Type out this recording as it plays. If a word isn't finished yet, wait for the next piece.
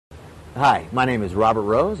Hi, my name is Robert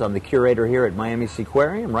Rose. I'm the curator here at Miami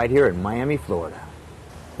Aquarium, right here in Miami, Florida.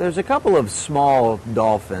 There's a couple of small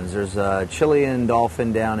dolphins. There's a Chilean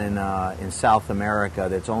dolphin down in South America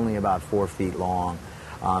that's only about 4 feet long.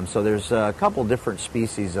 So there's a couple different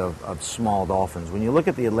species of small dolphins. When you look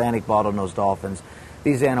at the Atlantic bottlenose dolphins,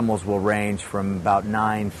 these animals will range from about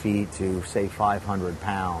 9 feet to, say, 500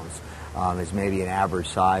 pounds is maybe an average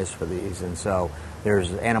size for these. And so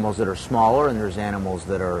there's animals that are smaller and there's animals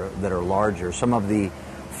that are larger. Some of the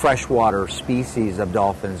freshwater species of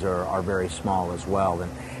dolphins are very small as well.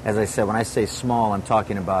 And as I said, when I say small, I'm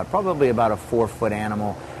talking about probably about a 4-foot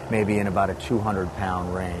animal, maybe in about a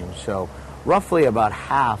 200-pound range. So roughly about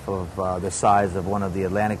half of the size of one of the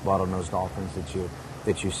Atlantic bottlenose dolphins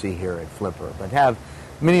that you see here at Flipper, but have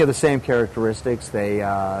many of the same characteristics. They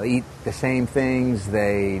eat the same things.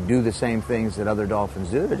 They do the same things that other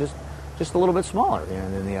dolphins do. They're just a little bit smaller,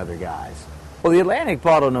 than the other guys. Well, the Atlantic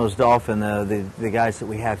bottlenose dolphin, the guys that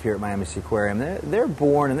we have here at Miami Aquarium, they're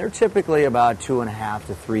born and they're typically about 2.5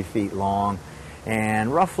 to 3 feet long,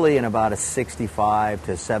 and roughly in about a 65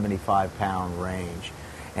 to 75 pound range.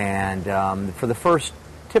 And for the first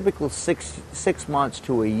typical six months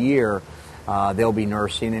to a year, they'll be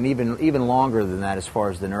nursing, and even longer than that as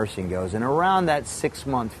far as the nursing goes. And around that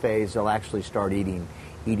 6-month phase, they'll actually start eating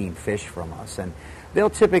fish from us. And they'll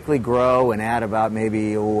typically grow and add about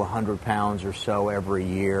maybe 100 pounds or so every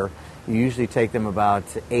year. You usually take them about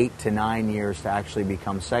 8 to 9 years to actually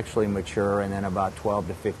become sexually mature, and then about 12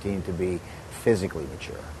 to 15 to be physically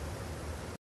mature.